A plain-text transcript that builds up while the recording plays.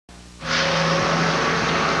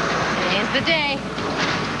the day.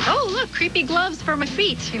 Oh, look, creepy gloves for my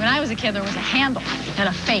feet. When I was a kid, there was a handle and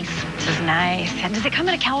a face. This is nice. And does it come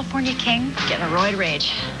in a California King? Getting a roid rage.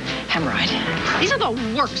 Hemorrhoid. These are the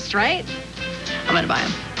worst, right? I'm gonna buy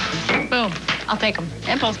them. Boom. I'll take them.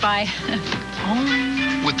 Impulse buy.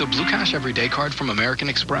 With the Blue Cash Everyday Card from American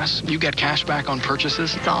Express, you get cash back on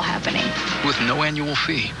purchases. It's all happening. With no annual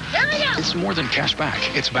fee. There we go. It's more than cash back.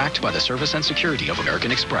 It's backed by the service and security of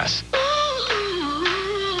American Express.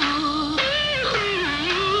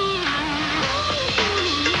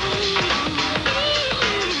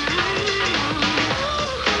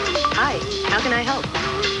 Hi, how can I help?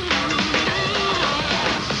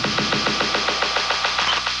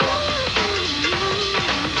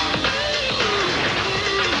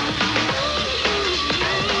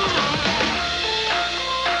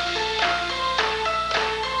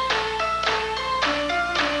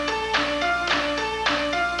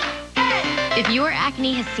 If your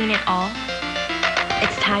acne has seen it all,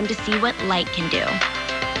 it's time to see what light can do.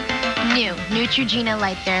 New Neutrogena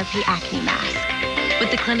Light Therapy Acne Mask.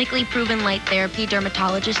 With the clinically proven light therapy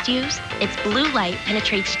dermatologists use, its blue light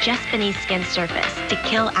penetrates just beneath skin surface to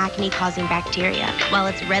kill acne-causing bacteria, while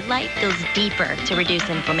its red light goes deeper to reduce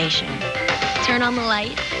inflammation. Turn on the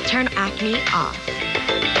light, turn acne off.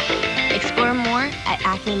 Explore more at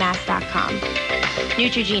acnemask.com.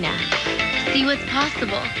 Neutrogena. See what's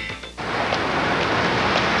possible.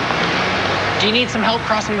 Do you need some help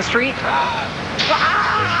crossing the street?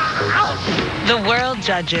 The world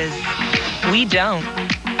judges. We don't.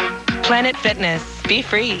 Planet Fitness. Be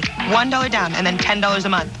free. $1 down and then $10 a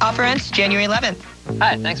month. Offer ends January 11th.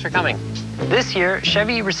 Hi, thanks for coming. This year,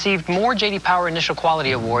 Chevy received more J.D. Power Initial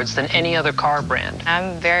Quality Awards than any other car brand.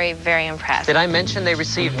 I'm very, very impressed. Did I mention they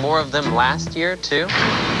received more of them last year, too?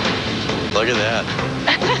 Look at that.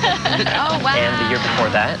 Oh, wow. And the year before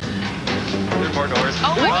that. There's more doors.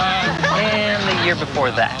 Oh, wow. And the year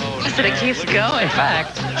before that. But it keeps going. In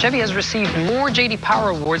fact, Chevy has received more J.D. Power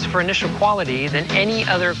Awards for initial quality than any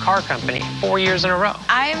other car company, 4 years in a row.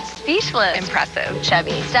 I'm speechless. Impressive.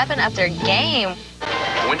 Chevy, stepping up their game.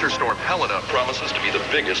 Winter Storm Helena promises to be the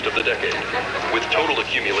biggest of the decade, with total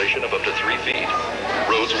accumulation of up to 3 feet.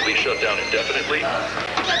 Roads will be shut down indefinitely,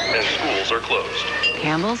 and schools are closed.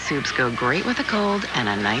 Campbell soups go great with a cold and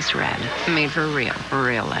a nice red. Made for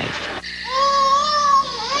real life.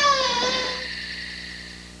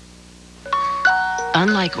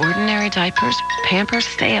 Unlike ordinary diapers, Pampers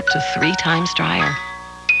stay up to 3 times drier.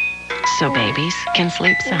 So babies can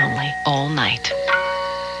sleep soundly all night.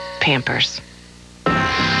 Pampers.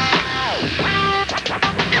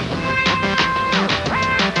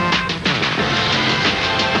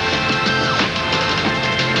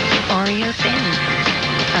 Oreo Thins.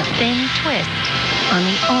 A thin twist on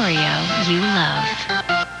the Oreo you love.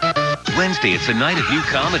 Wednesday, it's a night of new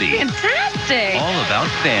comedy. Fantastic. All about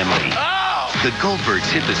family. The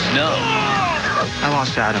Goldbergs hit the snow. I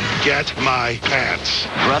lost Adam. Get my pants.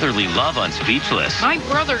 Brotherly love on Speechless. My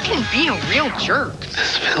brother can be a real jerk.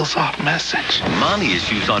 This feels off message. Mommy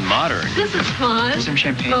issues on Modern. This is fun. Some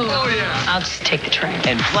champagne. Oh yeah. I'll just take the train.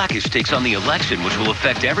 And Blackish takes on the election, which will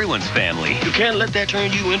affect everyone's family. You can't let that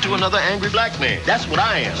turn you into another angry black man. That's what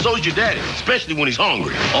I am. So's your daddy, especially when he's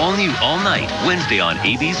hungry. All new, all night, Wednesday on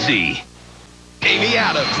ABC. Amy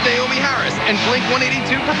Adams, Naomi Harris, and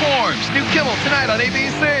Blink-182 performs. New Kimmel tonight on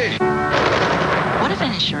ABC. What if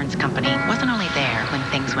an insurance company wasn't only there when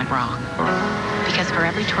things went wrong? Because for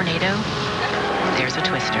every tornado, there's a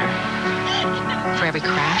twister. For every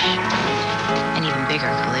crash, an even bigger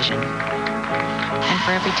collision. And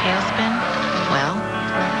for every tailspin, well,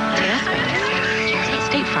 tailspins.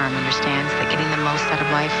 State Farm understands that getting the most out of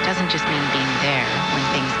life doesn't just mean being there when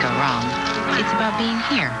things go wrong. It's about being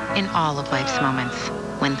here in all of life's moments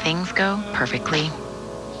when things go perfectly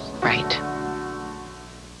right.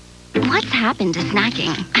 What's happened to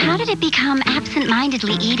snacking? How did it become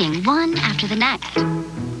absent-mindedly eating one after the next?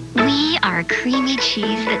 We are a creamy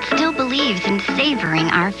cheese that still believes in savoring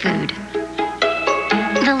our food.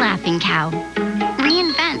 The Laughing Cow.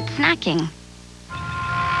 Reinvent snacking.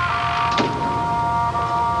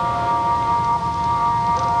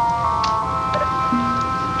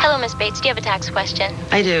 Hello, Miss Bates. Do you have a tax question?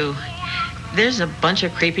 I do. There's a bunch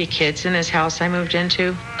of creepy kids in this house I moved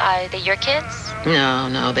into. Are they your kids?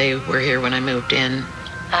 No, they were here when I moved in.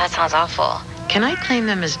 That sounds awful. Can I claim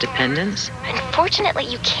them as dependents? Unfortunately,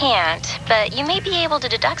 you can't, but you may be able to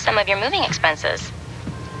deduct some of your moving expenses.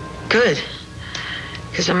 Good,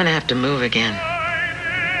 because I'm going to have to move again.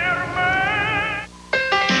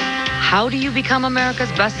 How do you become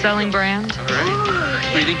America's best-selling brand? All right.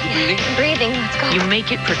 Breathing, keep breathing. Breathing, let's go. You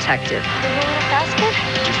make it protective. Basket?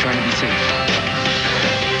 Just trying to be safe.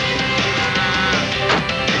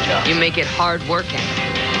 You make it hard working.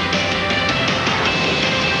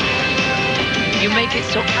 You make it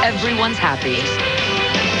so everyone's happy.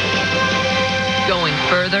 Going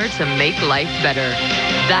further to make life better.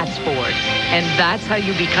 That's Ford. And that's how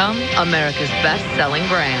you become America's best-selling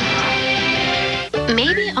brand.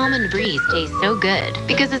 Maybe Almond Breeze tastes so good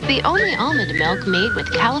because it's the only almond milk made with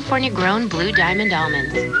California-grown Blue Diamond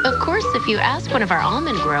almonds. Of course, if you ask one of our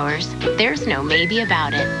almond growers, there's no maybe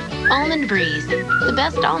about it. Almond Breeze. The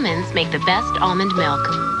best almonds make the best almond milk.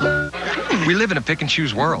 We live in a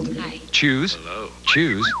pick-and-choose world. Choose,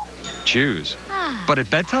 choose, choose. But at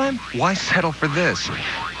bedtime, why settle for this?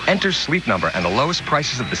 Enter Sleep Number and the lowest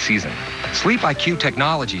prices of the season. Sleep IQ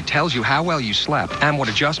technology tells you how well you slept and what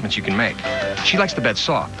adjustments you can make. She likes the bed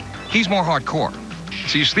soft. He's more hardcore.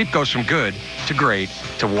 So your sleep goes from good to great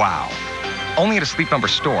to wow. Only at a Sleep Number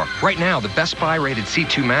store. Right now, the Best Buy rated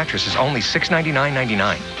C2 mattress is only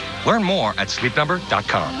 $699.99. Learn more at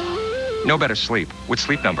sleepnumber.com. No better sleep with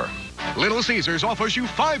Sleep Number. Little Caesars offers you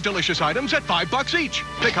 5 delicious items at $5 each.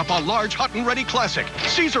 Pick up a large hot and ready classic,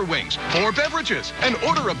 Caesar wings, 4 beverages, and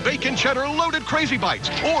order a bacon cheddar loaded Crazy Bites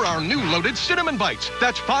or our new loaded cinnamon bites.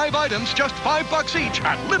 That's 5 items, just $5 each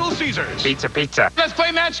at Little Caesars. Pizza, pizza. Let's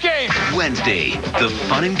play match game. Wednesday, the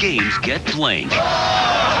fun and games get blank.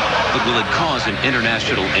 But will it cause an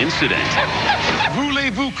international incident?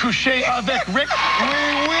 Voulez-vous coucher avec Rick?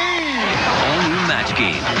 Oui, oui. All new match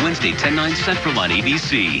game, Wednesday, 10/9 Central on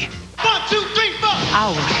ABC. 1, 2, 3, 4.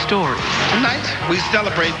 Our stories. Tonight, we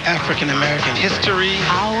celebrate African-American history.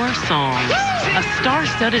 Our songs. A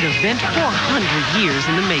star-studded event 400 years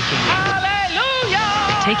in the making.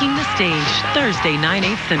 Hallelujah! Taking the stage Thursday,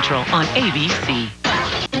 9/8 Central on ABC.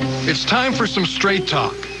 It's time for some straight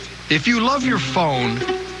talk. If you love your phone,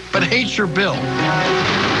 but hate your bill,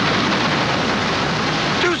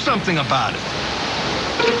 do something about it.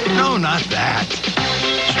 No, not that.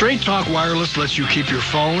 Straight Talk Wireless lets you keep your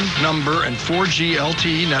phone, number, and 4G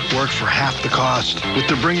LTE network for half the cost with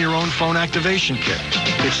the Bring Your Own Phone Activation Kit.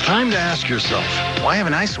 It's time to ask yourself, why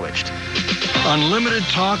haven't I switched? Unlimited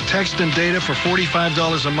talk, text, and data for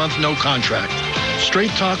 $45 a month, no contract.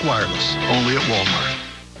 Straight Talk Wireless, only at Walmart.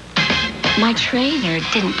 My trainer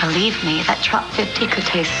didn't believe me that Trop 50 could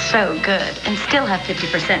taste so good and still have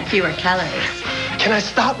 50% fewer calories. Can I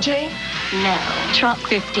stop, Jane? No. Trop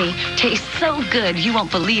 50 tastes so good you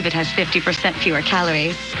won't believe it has 50% fewer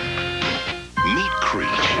calories. Meet Creech.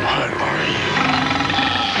 What are you?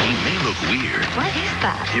 He may look weird. What is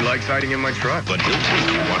that? He likes hiding in my truck, but he'll take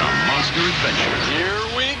you on a monster adventure. Here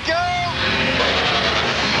we go!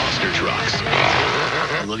 Monster Trucks.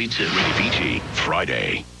 I love you too. Rated PG.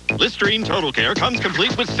 Friday. Listerine Total Care comes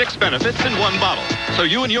complete with 6 benefits in one bottle, so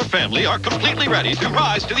you and your family are completely ready to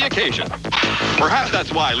rise to the occasion. Perhaps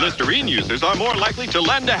that's why Listerine users are more likely to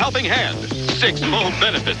lend a helping hand. 6 bold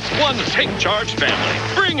benefits, 1 take-charge family.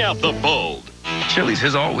 Bring out the bold. Chili's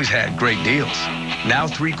has always had great deals. Now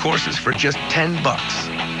 3 courses for just $10.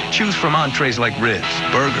 Choose from entrees like ribs,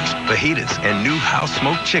 burgers, fajitas, and new house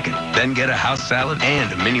smoked chicken. Then get a house salad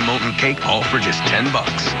and a mini molten cake, all for just $10.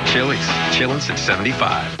 Chili's, chillin' since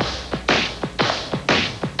 '75.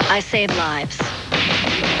 I save lives.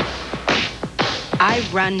 I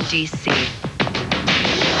run DC.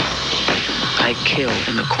 I kill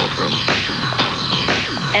in the courtroom.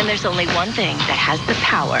 And there's only one thing that has the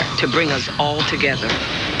power to bring us all together.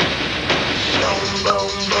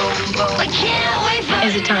 I can't wait for...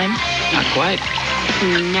 Is it time? Not quite.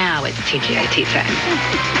 Now it's TGIT time.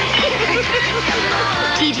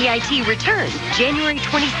 TGIT returns January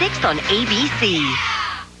 26th on ABC.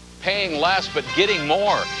 Paying less but getting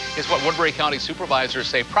more is what Woodbury County supervisors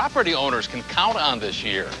say property owners can count on this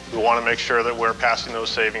year. We want to make sure that we're passing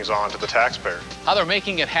those savings on to the taxpayer. How they're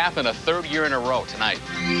making it happen a 3rd year in a row tonight.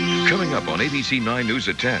 Coming up on ABC 9 News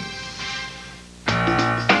at 10.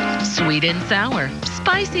 Sweet and sour,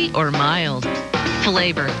 spicy or mild.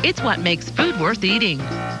 Flavor, it's what makes food worth eating.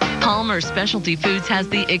 Palmer Specialty Foods has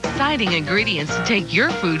the exciting ingredients to take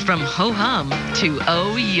your food from ho-hum to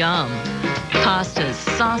oh-yum. Pastas,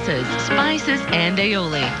 sauces, spices, and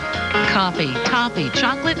aioli. Coffee, toffee,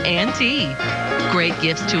 chocolate, and tea. Great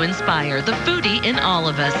gifts to inspire the foodie in all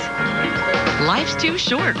of us. Life's too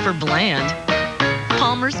short for bland.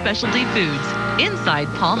 Palmer Specialty Foods, inside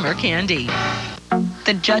Palmer Candy.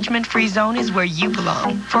 The judgment-free zone is where you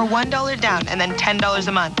belong. For $1 down and then $10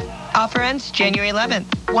 a month. Offer ends January 11th.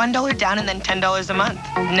 $1 down and then $10 a month.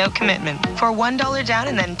 No commitment. For $1 down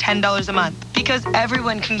and then $10 a month. Because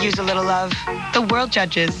everyone can use a little love. The world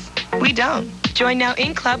judges. We don't. Join now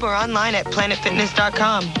in club or online at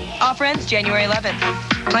planetfitness.com. Offer ends January 11th.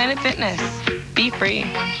 Planet Fitness. be free.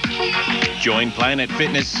 Join Planet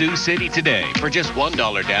Fitness Sioux City today for just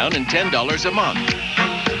 $1 down and $10 a month.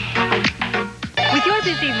 With your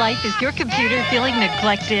busy life, is your computer feeling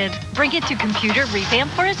neglected? Bring it to Computer Revamp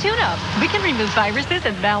for a tune-up. We can remove viruses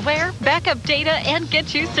and malware, back up data, and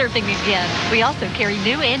get you surfing again. We also carry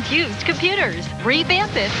new and used computers.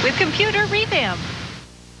 Revamp it with Computer Revamp.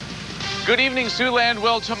 Good evening, Siouxland.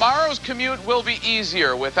 Well, tomorrow's commute will be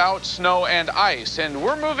easier without snow and ice, and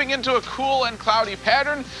we're moving into a cool and cloudy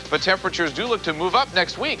pattern, but temperatures do look to move up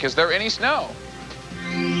next week. Is there any snow?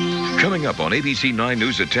 Coming up on ABC 9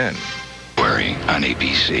 News at 10. Worry on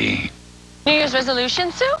ABC. New Year's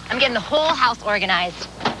resolution, Sue? I'm getting the whole house organized.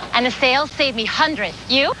 And the sales saved me hundreds.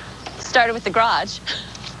 You? Started with the garage.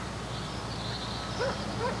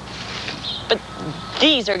 But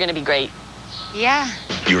these are going to be great. Yeah.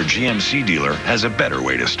 Your GMC dealer has a better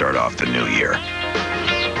way to start off the new year.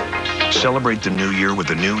 Celebrate the new year with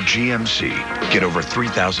the new GMC. Get over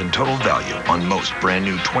 $3,000 total value on most brand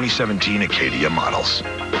new 2017 Acadia models.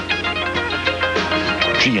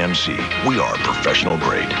 GMC, we are professional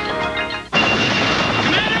grade.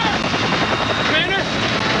 Commander!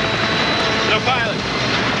 No pilot.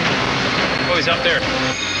 Oh, he's up there.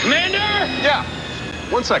 Commander! Yeah.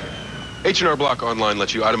 1 second. H&R Block Online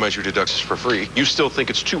lets you itemize your deductions for free. You still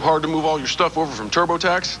think it's too hard to move all your stuff over from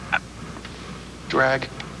TurboTax? Drag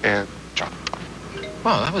and drop.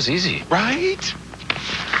 Wow, that was easy. Right?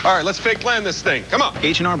 All right, let's fake land this thing. Come on.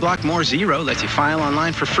 H&R Block More Zero lets you file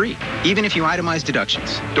online for free, even if you itemize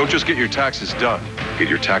deductions. Don't just get your taxes done. Get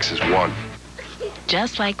your taxes won.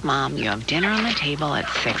 Just like Mom, you have dinner on the table at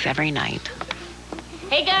 6 every night.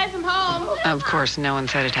 Hey, guys, I'm home. Of course, no one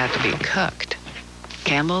said it had to be cooked.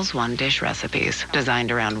 Campbell's one-dish recipes,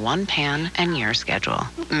 designed around one pan and your schedule.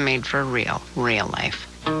 Made for real life.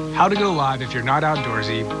 How to go live if you're not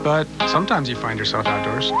outdoorsy, but sometimes you find yourself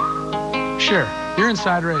outdoors. Sure, you're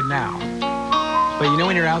inside right now. But you know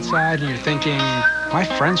when you're outside and you're thinking, my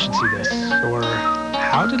friends should see this, or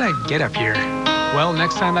how did I get up here? Well,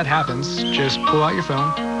 next time that happens, just pull out your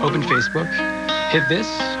phone, open Facebook, hit this,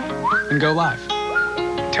 and go live.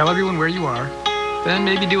 Tell everyone where you are, then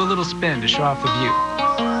maybe do a little spin to show off the view.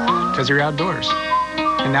 Because you're outdoors.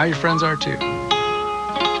 And now your friends are too.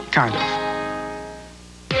 Kind of.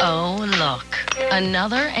 Oh, look.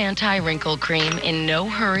 Another anti-wrinkle cream in no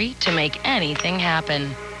hurry to make anything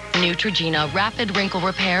happen. Neutrogena Rapid Wrinkle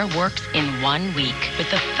Repair works in 1 week with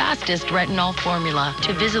the fastest retinol formula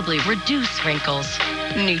to visibly reduce wrinkles.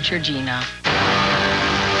 Neutrogena.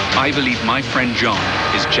 I believe my friend John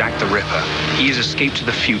is Jack the Ripper. He has escaped to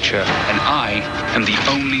the future, and I am the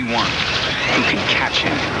only one who can catch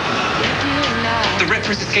him. The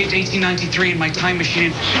Ripper's escaped 1893 in my time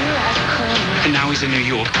machine, and now he's in New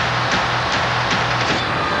York.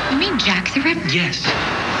 You mean Jack the Ripper? Yes.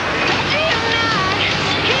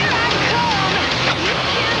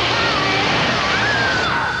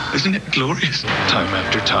 Isn't it glorious? Time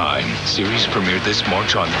after time. Series premiered this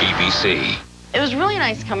March on BBC. It was really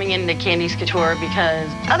nice coming into Candy's Couture because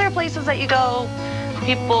other places that you go,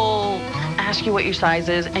 people ask you what your size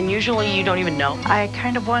is, and usually you don't even know. I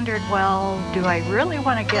kind of wondered, well, do I really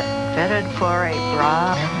want to get fitted for a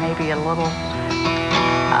bra? Maybe a little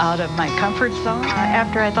out of my comfort zone.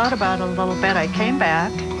 After I thought about it a little bit, I came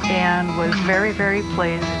back and was very, very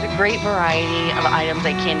pleased. There's a great variety of items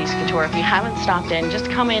at Candy's Couture. If you haven't stopped in, just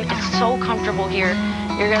come in. It's so comfortable here.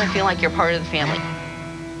 You're going to feel like you're part of the family.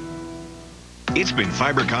 It's been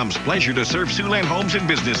Fibercom's pleasure to serve Siouxland homes and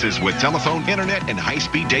businesses with telephone, internet, and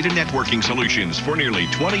high-speed data networking solutions for nearly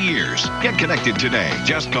 20 years. Get connected today.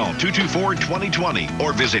 Just call 224-2020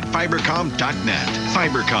 or visit fibercom.net.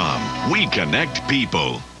 Fibercom, we connect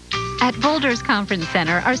people. At Boulders Conference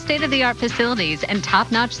Center, our state-of-the-art facilities and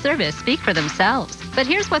top-notch service speak for themselves. But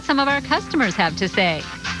here's what some of our customers have to say.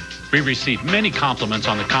 We received many compliments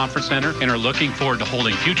on the conference center and are looking forward to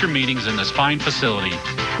holding future meetings in this fine facility.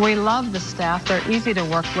 We love the staff. They're easy to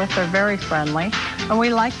work with. They're very friendly. And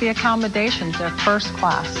we like the accommodations. They're first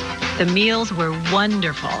class. The meals were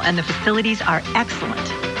wonderful, and the facilities are excellent.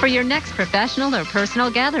 For your next professional or personal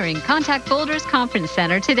gathering, contact Boulders Conference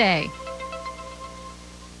Center today.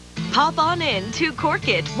 Hop on in to Cork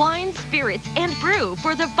It Wine, Spirits, and Brew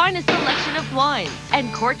for the finest selection of wines.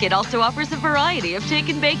 And Cork It also offers a variety of take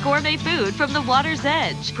and bake gourmet food from the water's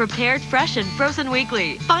edge, prepared fresh and frozen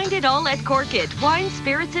weekly. Find it all at Cork It Wine,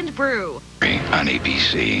 Spirits, and Brew. On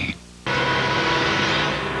ABC.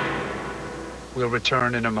 We'll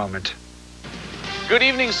return in a moment. Good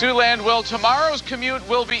evening, Siouxland. Well, tomorrow's commute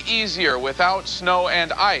will be easier without snow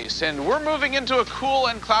and ice, and we're moving into a cool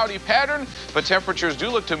and cloudy pattern, but temperatures do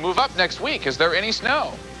look to move up next week. Is there any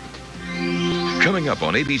snow? Coming up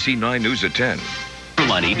on ABC 9 News at 10.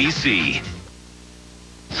 On ABC.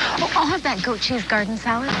 Oh, I'll have that goat cheese garden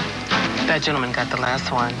salad. That gentleman got the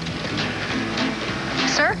last one.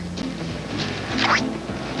 Sir?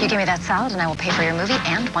 You give me that salad and I will pay for your movie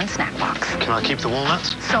and one snack box. Can I keep the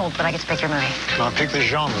walnuts? Sold, but I get to pick your movie. Can I pick the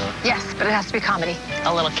genre? Yes, but it has to be comedy.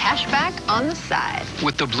 A little cash back on the side.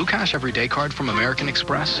 With the Blue Cash Everyday card from American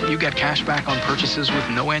Express, you get cash back on purchases with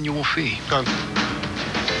no annual fee. Go.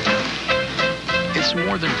 It's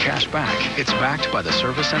more than cash back. It's backed by the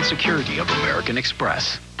service and security of American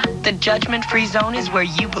Express. The judgment-free zone is where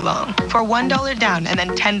you belong. For $1 down and then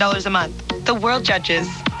 $10 a month. The world judges.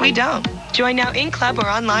 We don't. Join now in club or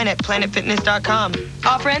online at planetfitness.com.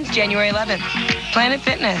 Offer ends January 11th. Planet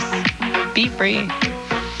Fitness. Be free.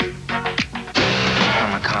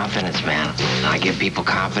 I'm a confidence man. I give people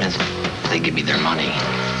confidence. They give me their money.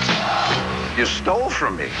 You stole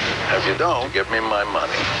from me. If you don't, give me my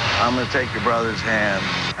money. I'm going to take your brother's hand,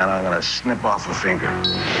 and I'm going to snip off a finger.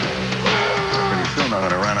 Pretty soon, I'm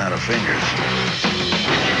going to run out of fingers.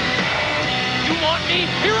 You want me?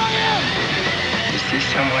 Here I am! Is this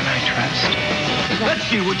someone I trust? Let's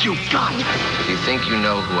see what you've got. If you think you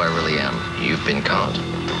know who I really am, you've been conned.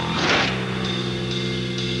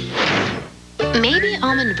 Maybe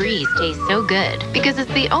Almond Breeze tastes so good because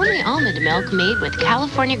it's the only almond milk made with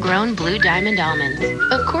California-grown Blue Diamond almonds.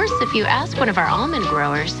 Of course, if you ask one of our almond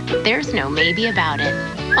growers, there's no maybe about it.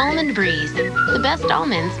 Almond Breeze. The best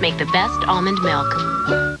almonds make the best almond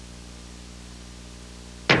milk.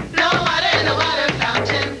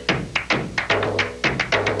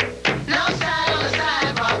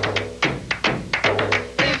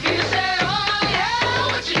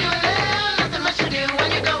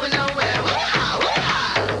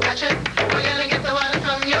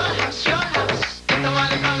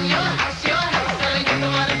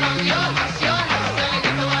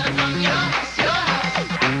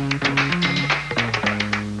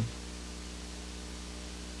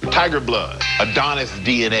 Tiger Blood, Adonis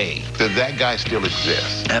DNA. Does that guy still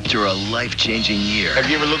exist? After a life-changing year. Have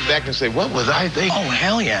you ever looked back and say, what was I thinking? Oh,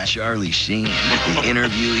 hell yeah. Charlie Sheen, the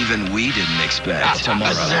interview even we didn't expect. Tomorrow.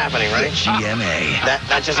 This is happening, right? GMA.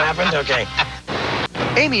 That just happened? Okay.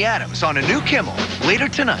 Amy Adams on a new Kimmel later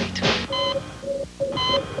tonight.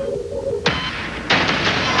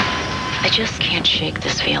 I just can't shake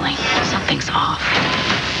this feeling. Something's off.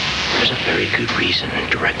 There's a very good reason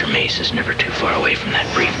Director Mace is never too far away from that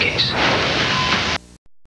briefcase.